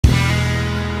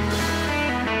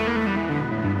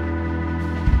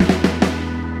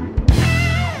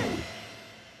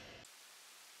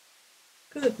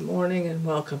morning and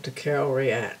welcome to Carol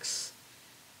Reacts.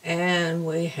 And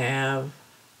we have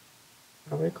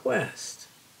a request.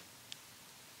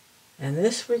 And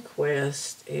this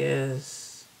request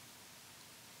is,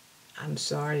 I'm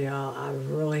sorry y'all, I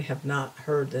really have not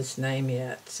heard this name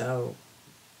yet. So,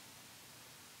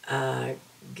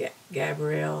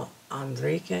 Gabreil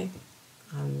Henrique.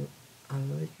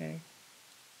 Henrique.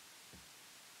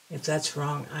 If that's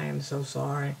wrong, I am so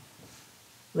sorry.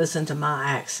 Listen to my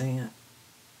accent.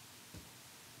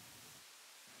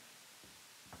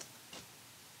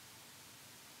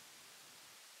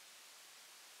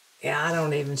 Yeah, I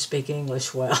don't even speak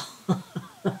English well.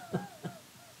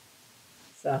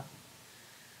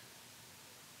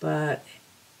 But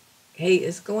he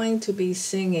is going to be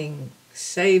singing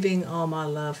Saving All My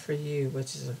Love for You,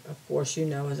 which is, of course, you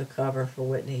know, is a cover for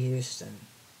Whitney Houston.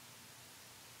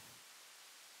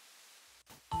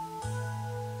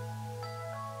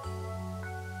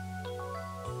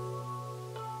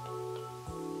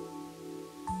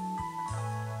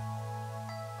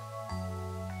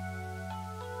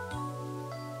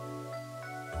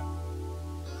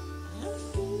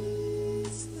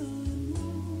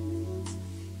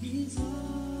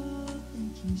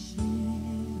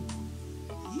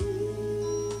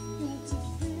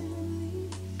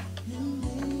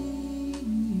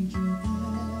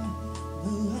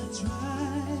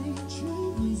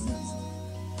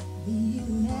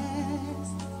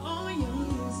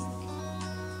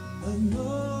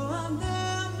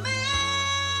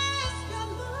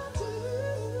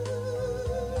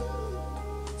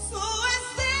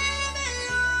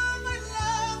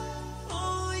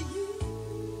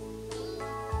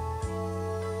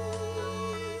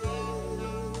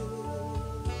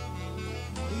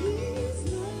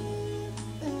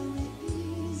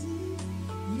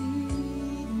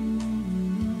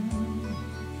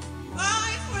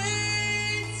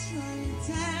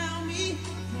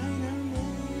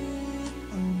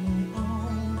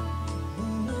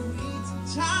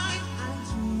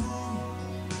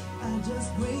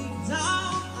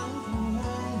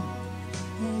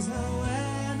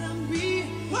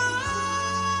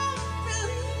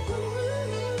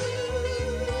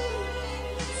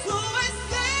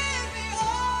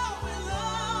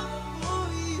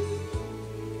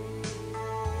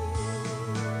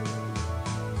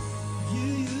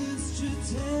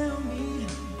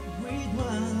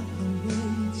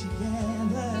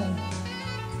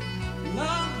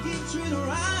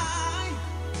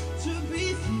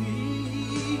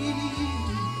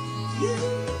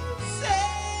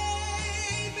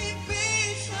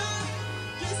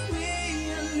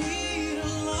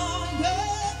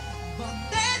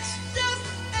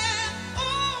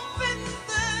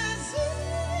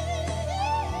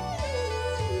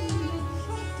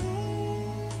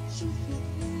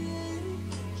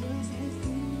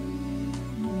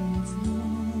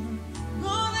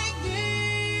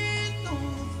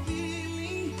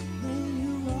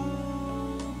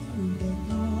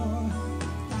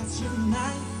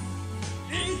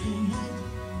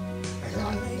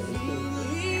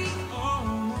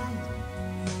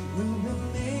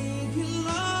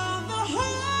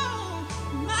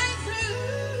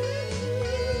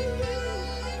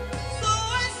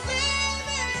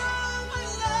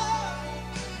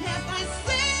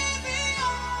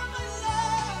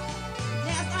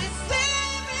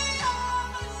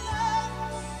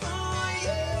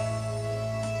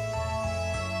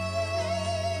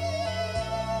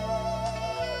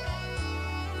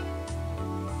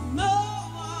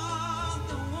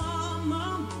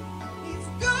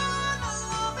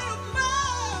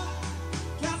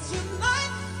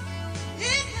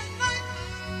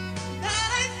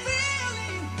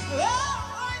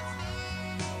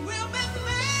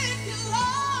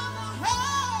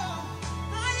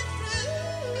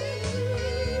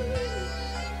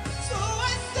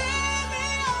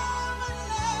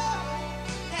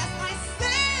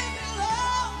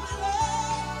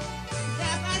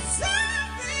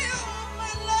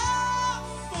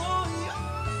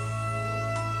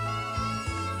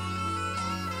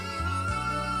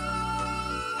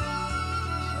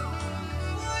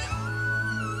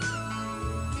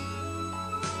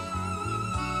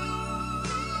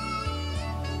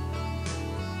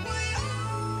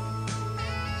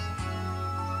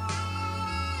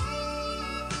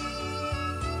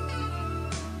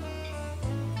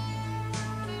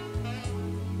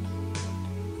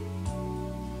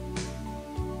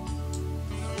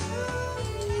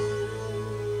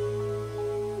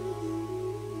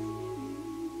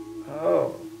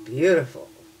 Oh, beautiful.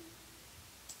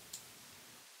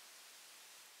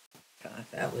 God,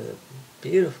 that was a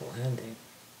beautiful ending.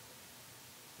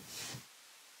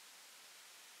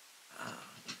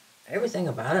 everything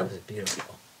about it was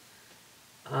beautiful.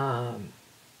 I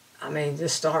mean,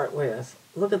 just start with,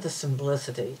 look at the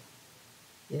simplicity.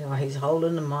 You know, he's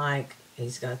holding the mic.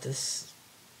 He's got this,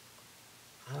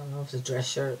 I don't know if it's a dress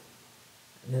shirt,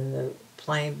 and then the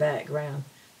plain background.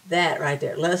 That right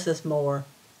there, less is more,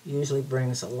 usually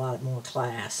brings a lot more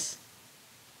class.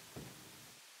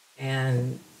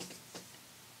 And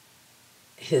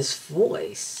his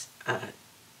voice,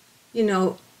 you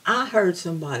know, I heard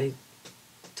somebody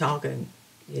talking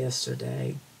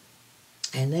yesterday,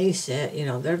 and they said, you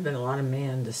know, there have been a lot of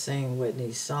men to sing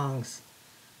Whitney's songs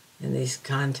in these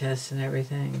contests and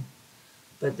everything.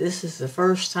 But this is the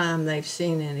first time they've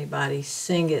seen anybody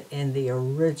sing it in the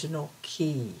original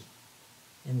key,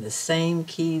 in the same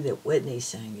key that Whitney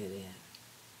sang it in,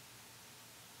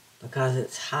 because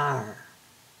it's higher.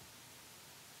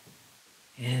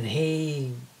 And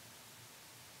he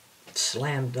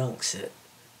slam dunks it.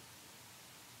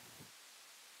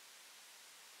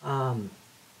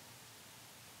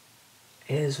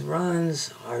 His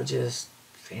runs are just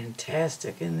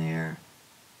fantastic in there.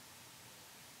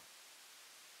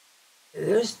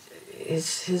 His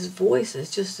voice is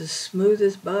just as smooth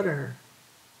as butter.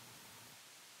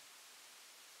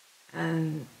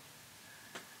 And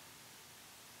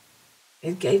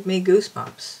it gave me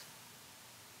goosebumps.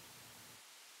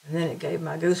 And then it gave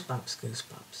my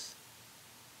goosebumps.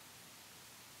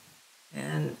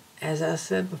 And as I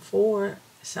said before,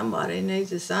 somebody needs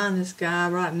to sign this guy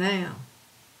right now,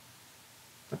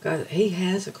 because he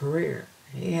has a career.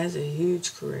 He has a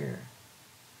huge career.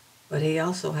 But he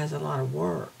also has a lot of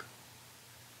work.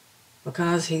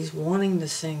 Because he's wanting to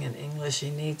sing in English, he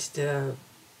needs to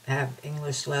have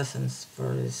English lessons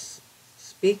for his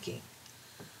speaking.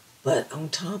 But on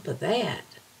top of that,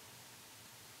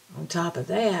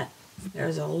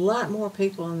 there's a lot more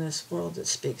people in this world that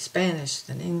speak Spanish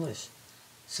than English.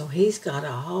 So he's got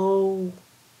a whole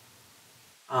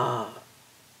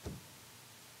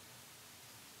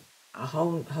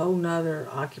nother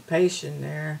occupation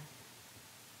there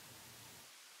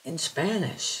in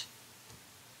Spanish.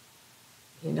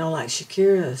 You know, like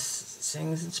Shakira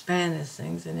sings in Spanish,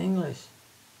 sings in English.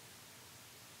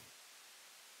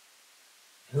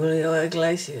 Julio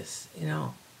Iglesias, you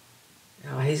know,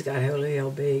 he's got Julio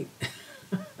beat.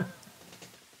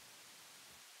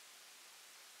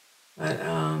 But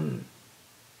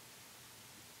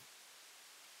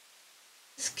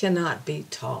this cannot be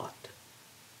taught.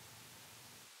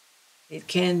 It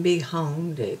can be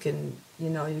honed. It can,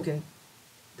 you can.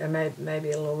 There may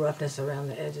be a little roughness around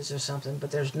the edges or something,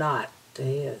 but there's not to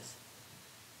his.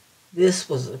 This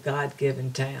was a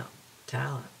God-given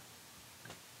talent.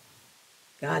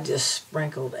 God just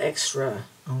sprinkled extra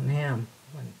on him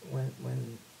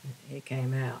when he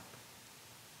came out.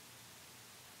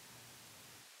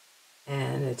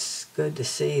 And it's good to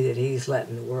see that he's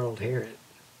letting the world hear it.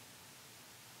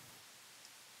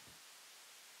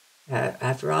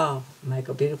 After all, make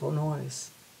a beautiful noise.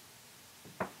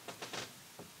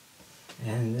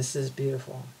 And this is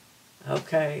beautiful.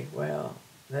 Okay, well,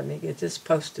 let me get this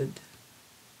posted.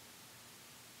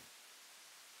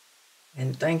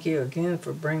 And thank you again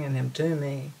for bringing him to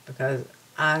me, because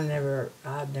I'd never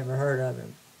heard of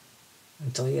him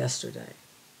until yesterday.